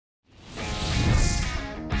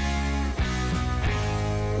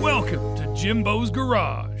Jimbo's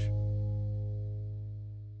Garage.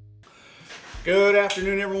 Good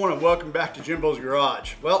afternoon, everyone, and welcome back to Jimbo's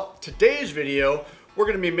Garage. Well, today's video, we're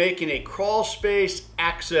going to be making a crawl space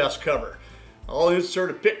access cover. I'll insert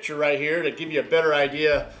a picture right here to give you a better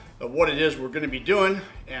idea of what it is we're going to be doing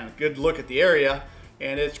and a good look at the area.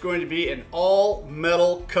 And it's going to be an all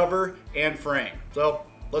metal cover and frame. So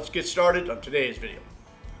let's get started on today's video.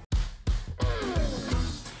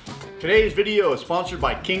 Today's video is sponsored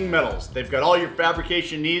by King Metals. They've got all your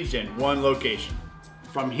fabrication needs in one location.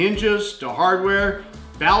 From hinges to hardware,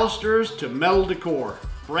 balusters to metal decor,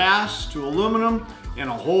 brass to aluminum, and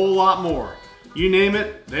a whole lot more. You name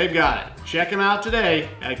it, they've got it. Check them out today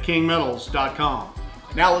at kingmetals.com.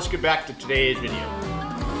 Now let's get back to today's video.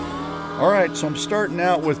 All right, so I'm starting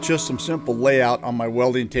out with just some simple layout on my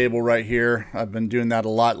welding table right here. I've been doing that a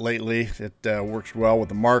lot lately. It works well with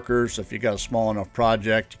the markers. If you got a small enough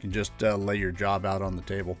project, you can just lay your job out on the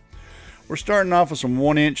table. We're starting off with some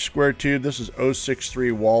 1-inch square tube. This is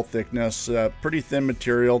 0.63 wall thickness, pretty thin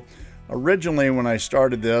material. Originally, when I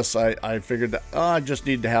started this, I figured that I just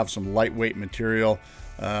need to have some lightweight material,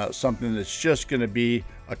 something that's just going to be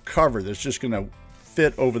a cover that's just going to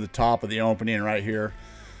fit over the top of the opening right here.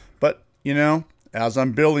 But, you know, as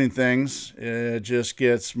I'm building things, it just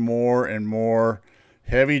gets more and more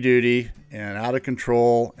heavy duty and out of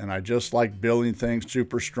control, and I just like building things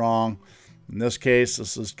super strong. In this case,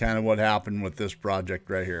 this is kind of what happened with this project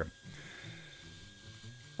right here.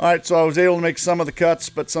 All right, so I was able to make some of the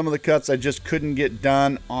cuts, but some of the cuts I just couldn't get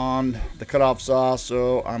done on the cutoff saw,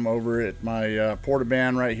 so I'm over at my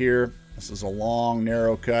portaband right here. This is a long,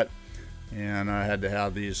 narrow cut, and I had to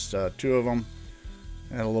have these two of them.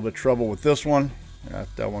 I had a little bit of trouble with this one.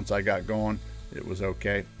 Once I got going, it was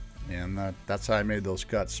okay, and that's how I made those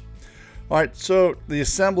cuts. All right, so the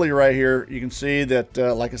assembly right here, you can see that,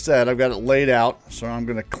 like I said, I've got it laid out, so I'm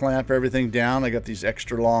going to clamp everything down. I got these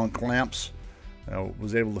extra long clamps. I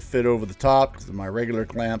was able to fit over the top because my regular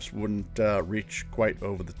clamps wouldn't reach quite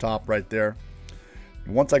over the top right there.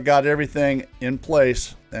 Once I got everything in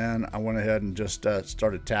place, then I went ahead and just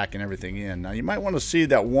started tacking everything in. Now you might want to see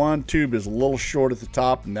that one tube is a little short at the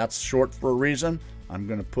top, and that's short for a reason. I'm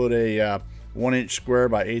going to put a 1-inch square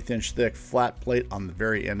by 1/8 inch thick flat plate on the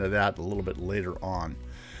very end of that a little bit later on.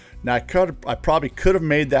 Now I probably could have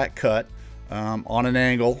made that cut on an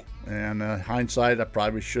angle, and hindsight I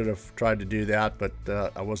probably should have tried to do that, but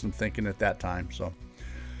I wasn't thinking at that time. So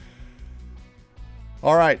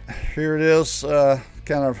all right, here it is,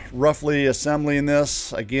 kind of roughly assembling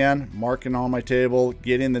this, again marking on my table,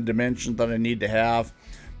 getting the dimensions that I need to have.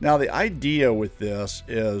 Now the idea with this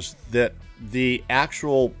is that the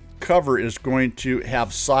actual cover is going to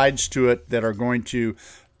have sides to it that are going to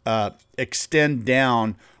extend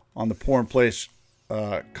down on the pour in place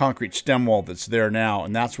concrete stem wall that's there now,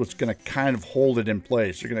 and that's what's going to kind of hold it in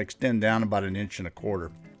place. You're going to extend down about 1.25 inches.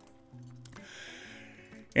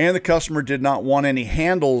 And the customer did not want any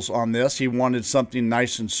handles on this. He wanted something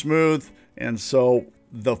nice and smooth, and so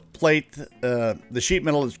the plate, the sheet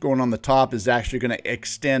metal that's going on the top is actually going to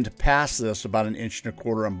extend past this about 1.25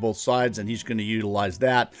 inches on both sides, and he's going to utilize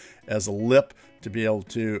that as a lip to be able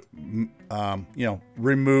to, you know,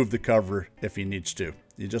 remove the cover if he needs to.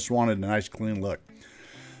 He just wanted a nice clean look.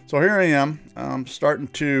 So here I am, starting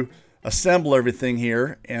to assemble everything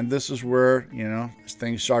here, and this is where, you know,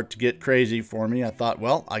 things start to get crazy for me. I thought,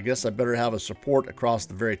 well, I guess I better have a support across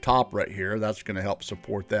the very top right here. That's going to help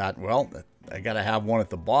support that. Well, I got to have one at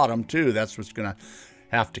the bottom too. That's what's going to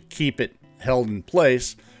have to keep it held in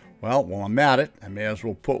place. Well, while I'm at it, I may as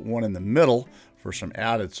well put one in the middle for some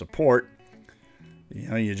added support. You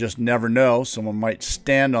know, you just never know. Someone might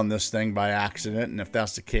stand on this thing by accident, and if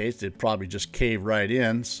that's the case, it'd probably just cave right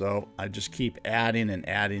in. So I just keep adding and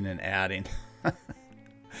adding and adding.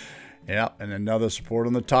 Yeah, and another support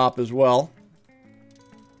on the top as well.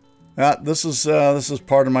 This is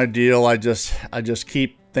part of my deal. I just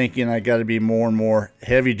keep thinking I got to be more and more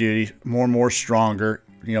heavy duty, more and more stronger.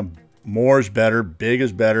 You know, more is better, big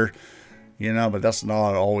is better. You know, but that's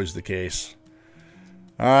not always the case.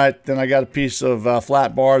 All right, then I got a piece of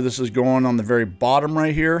flat bar. This is going on the very bottom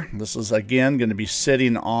right here. This is, again, going to be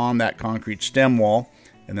sitting on that concrete stem wall.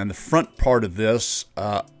 And then the front part of this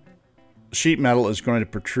sheet metal is going to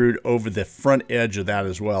protrude over the front edge of that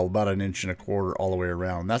as well, about 1.25 inches all the way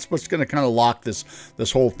around. That's what's going to kind of lock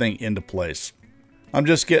this whole thing into place. I'm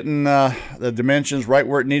just getting the dimensions right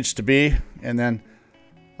where it needs to be, and then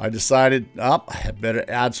I decided, I better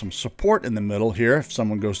add some support in the middle here. If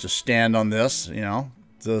someone goes to stand on this, you know,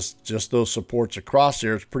 just those supports across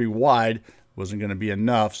here, it's pretty wide, wasn't going to be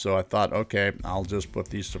enough. So I thought, okay, I'll just put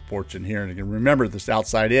these supports in here. And again, remember, this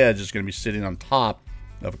outside edge is going to be sitting on top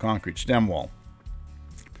of a concrete stem wall.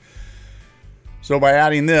 So by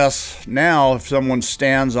adding this, now if someone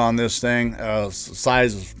stands on this thing,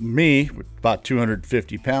 size of me, about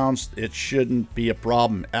 250 pounds, it shouldn't be a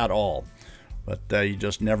problem at all. But you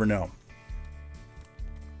just never know.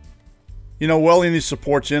 You know, welding these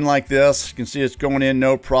supports in like this, you can see it's going in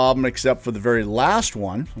no problem, except for the very last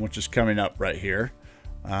one, which is coming up right here.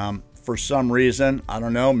 For some reason, I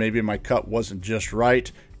don't know, maybe my cut wasn't just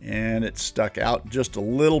right, and it stuck out just a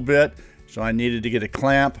little bit, so I needed to get a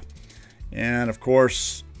clamp. And of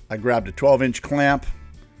course, I grabbed a 12-inch clamp.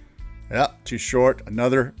 Yep, too short.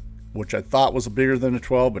 Another, which I thought was bigger than a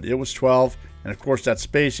 12, but it was 12. And of course, that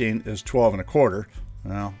spacing is 12 1/4.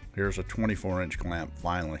 Well, here's a 24-inch clamp,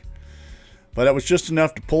 finally. But it was just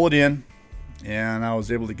enough to pull it in, and I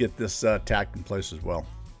was able to get this tacked in place as well.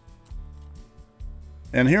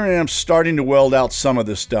 And here I am starting to weld out some of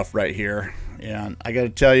this stuff right here. And I got to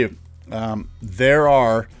tell you, there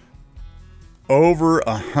are over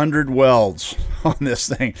 100 welds on this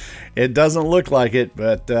thing. It doesn't look like it,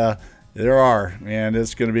 but there are, and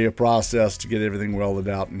it's going to be a process to get everything welded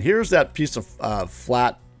out. And here's that piece of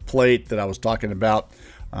flat plate that I was talking about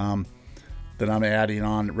that I'm adding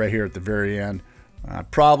on right here at the very end. I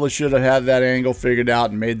probably should have had that angle figured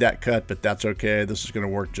out and made that cut, but that's okay. This is going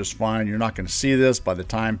to work just fine. You're not going to see this by the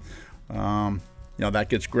time you know, that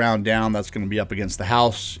gets ground down. That's going to be up against the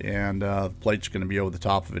house, and the plate's going to be over the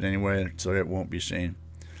top of it anyway, so it won't be seen.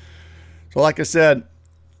 So like I said,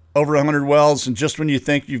 over 100 welds, and just when you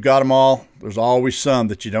think you've got them all, there's always some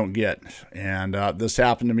that you don't get. And this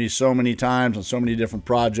happened to me so many times on so many different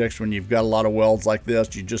projects. When you've got a lot of welds like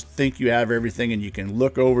this, you just think you have everything, and you can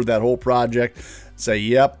look over that whole project, say,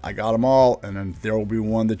 yep, I got them all, and then there will be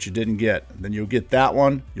one that you didn't get. Then you'll get that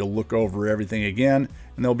one, you'll look over everything again,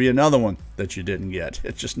 and there'll be another one that you didn't get.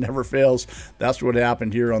 It just never fails. That's what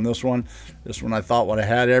happened here on this one. This one, I thought when I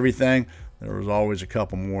had everything, there was always a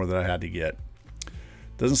couple more that I had to get.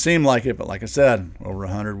 Doesn't seem like it, but like I said, over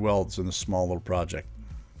 100 welds in this small little project.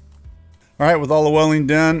 All right, with all the welding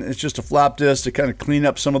done, it's just a flap disc to kind of clean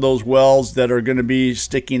up some of those welds that are going to be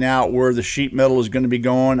sticking out where the sheet metal is going to be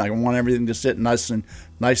going. I want everything to sit nice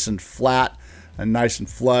and flat and nice and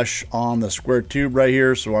flush on the square tube right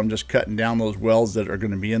here. So I'm just cutting down those welds that are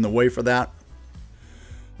going to be in the way for that.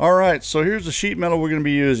 All right, so here's the sheet metal we're going to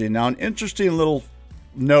be using. Now, an interesting little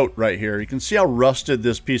note right here. You can see how rusted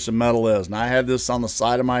this piece of metal is. And I had this on the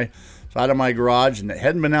side of my garage, and it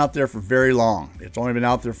hadn't been out there for very long. It's only been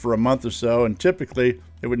out there for a month or so, and typically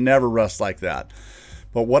it would never rust like that.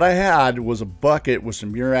 But what I had was a bucket with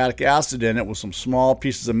some muriatic acid in it with some small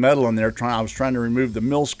pieces of metal in there. I was trying to remove the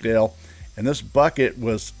mill scale, and this bucket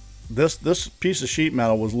was, this piece of sheet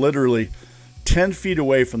metal was literally 10 feet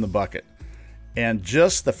away from the bucket. And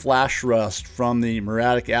just the flash rust from the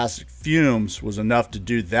muriatic acid fumes was enough to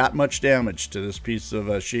do that much damage to this piece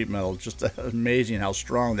of sheet metal. It's just amazing how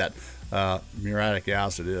strong that muriatic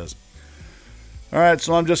acid is. All right,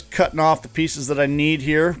 so I'm just cutting off the pieces that I need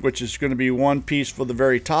here, which is going to be one piece for the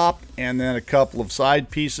very top and then a couple of side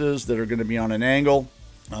pieces that are going to be on an angle.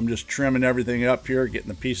 I'm just trimming everything up here, getting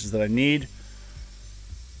the pieces that I need.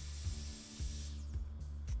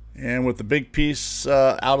 And with the big piece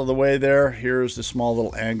out of the way there, here's the small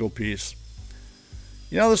little angle piece.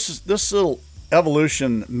 You know, this little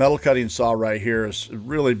Evolution metal cutting saw right here has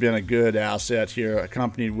really been a good asset here,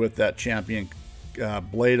 accompanied with that Champion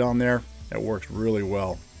blade on there. That works really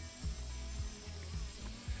well.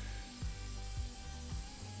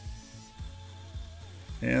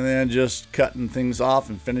 And then just cutting things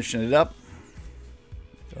off and finishing it up.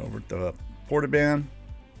 Over at the portaband.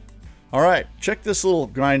 All right, check this little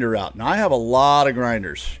grinder out. Now I have a lot of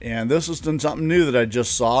grinders, and this is something new that I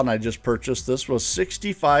just saw and I just purchased. This was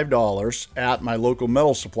 $65 at my local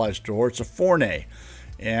metal supply store. It's a Fournet,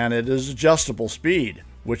 and it is adjustable speed,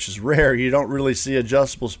 which is rare. You don't really see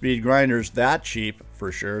adjustable speed grinders that cheap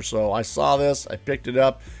for sure. So I saw this, I picked it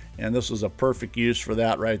up, and this is a perfect use for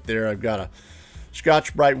that right there. I've got a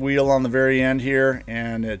Scotch-Brite wheel on the very end here,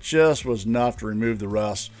 and it just was enough to remove the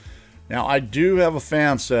rust. Now, I do have a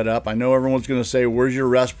fan set up. I know everyone's going to say, where's your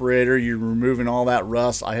respirator? You're removing all that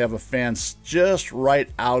rust. I have a fan just right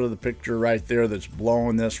out of the picture right there that's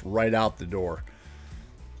blowing this right out the door.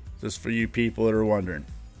 Just for you people that are wondering.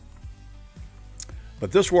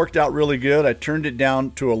 But this worked out really good. I turned it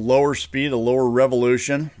down to a lower speed, a lower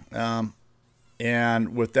revolution.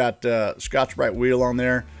 And with that Scotch-Brite wheel on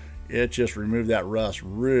there, it just removed that rust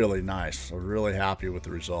really nice. I'm really happy with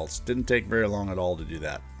the results. Didn't take very long at all to do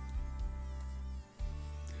that.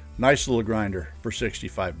 Nice little grinder for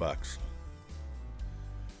 65 bucks.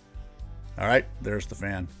 All right, there's the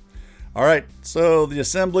fan. All right, so the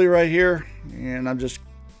assembly right here, and I'm just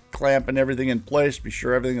clamping everything in place, be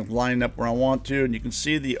sure everything is lining up where I want to. And you can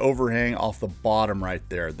see the overhang off the bottom right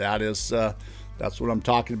there. That is, that's what I'm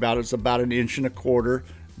talking about. It's about 1.25 inches.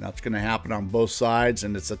 That's going to happen on both sides,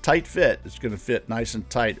 and it's a tight fit. It's going to fit nice and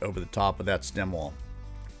tight over the top of that stem wall.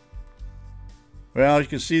 Well, you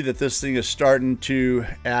can see that this thing is starting to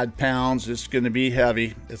add pounds. It's going to be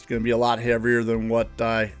heavy. It's going to be a lot heavier than what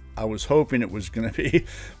I was hoping it was going to be.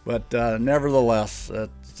 But nevertheless,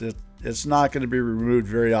 it's not going to be removed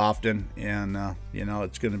very often. And, you know,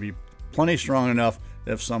 it's going to be plenty strong enough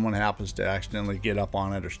if someone happens to accidentally get up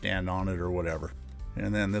on it or stand on it or whatever.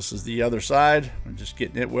 And then this is the other side. I'm just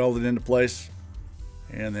getting it welded into place.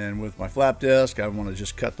 And then with my flap disc, I want to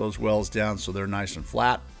just cut those welds down so they're nice and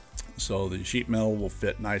flat, so the sheet metal will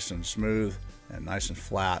fit nice and smooth and nice and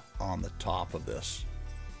flat on the top of this.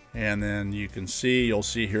 And then you can see, you'll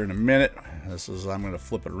see here in a minute, this is, I'm going to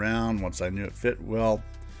flip it around once I knew it fit well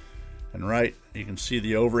and right. You can see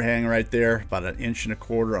the overhang right there, about 1.25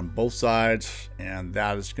 inches on both sides, and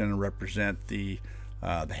that is going to represent the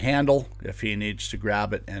handle. If he needs to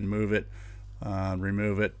grab it and move it,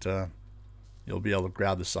 remove it, you'll be able to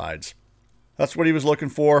grab the sides. That's what he was looking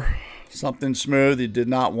for, something smooth. He did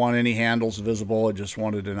not want any handles visible. He just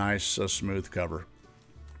wanted a nice smooth cover.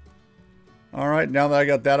 All right, now that I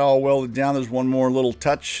got that all welded down, there's one more little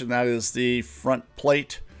touch, and that is the front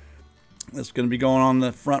plate. That's going to be going on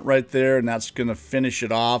the front right there, and that's going to finish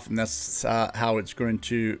it off, and that's how it's going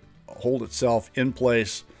to hold itself in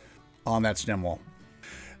place on that stem wall.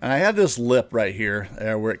 And I had this lip right here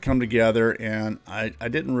where it come together, and I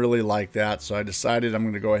didn't really like that, so I decided I'm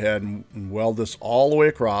going to go ahead and weld this all the way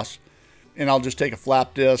across. And I'll just take a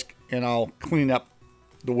flap disc and I'll clean up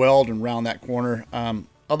the weld and round that corner.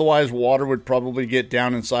 Otherwise, water would probably get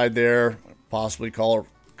down inside there, possibly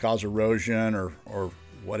cause erosion or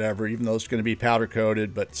whatever, even though it's going to be powder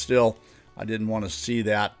coated. But still, I didn't want to see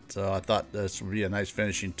that, so I thought this would be a nice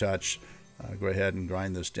finishing touch. Go ahead and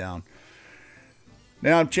grind this down.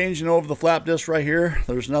 Now I'm changing over the flap disc right here.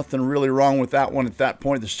 There's nothing really wrong with that one at that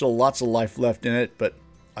point. There's still lots of life left in it, but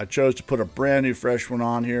I chose to put a brand new fresh one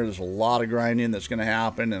on here. There's a lot of grinding that's going to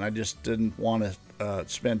happen, and I just didn't want to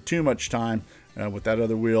spend too much time with that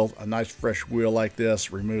other wheel. A nice fresh wheel like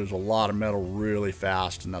this removes a lot of metal really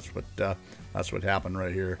fast, and that's what happened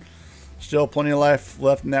right here. Still plenty of life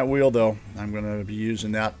left in that wheel though. I'm going to be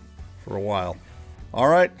using that for a while. All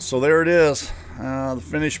right, so there it is, the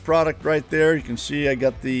finished product right there. You can see I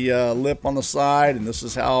got the lip on the side, and this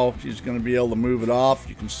is how she's going to be able to move it off.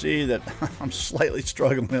 You can see that I'm slightly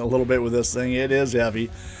struggling a little bit with this thing. It is heavy.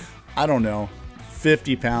 I don't know,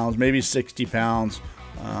 50 pounds, maybe 60 pounds.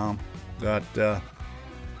 But there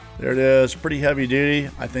it is, pretty heavy duty.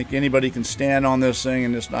 I think anybody can stand on this thing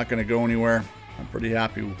and it's not going to go anywhere. I'm pretty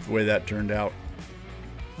happy with the way that turned out.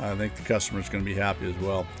 I think the customer's going to be happy as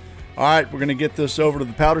well. All right, we're going to get this over to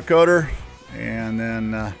the powder coater, and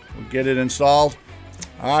then we'll get it installed.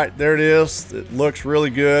 All right, there it is. It looks really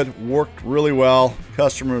good, worked really well.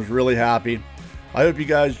 Customer is really happy. I hope you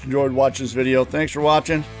guys enjoyed watching this video. Thanks for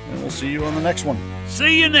watching, and we'll see you on the next one.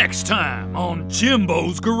 See you next time on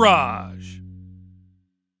Jimbo's Garage.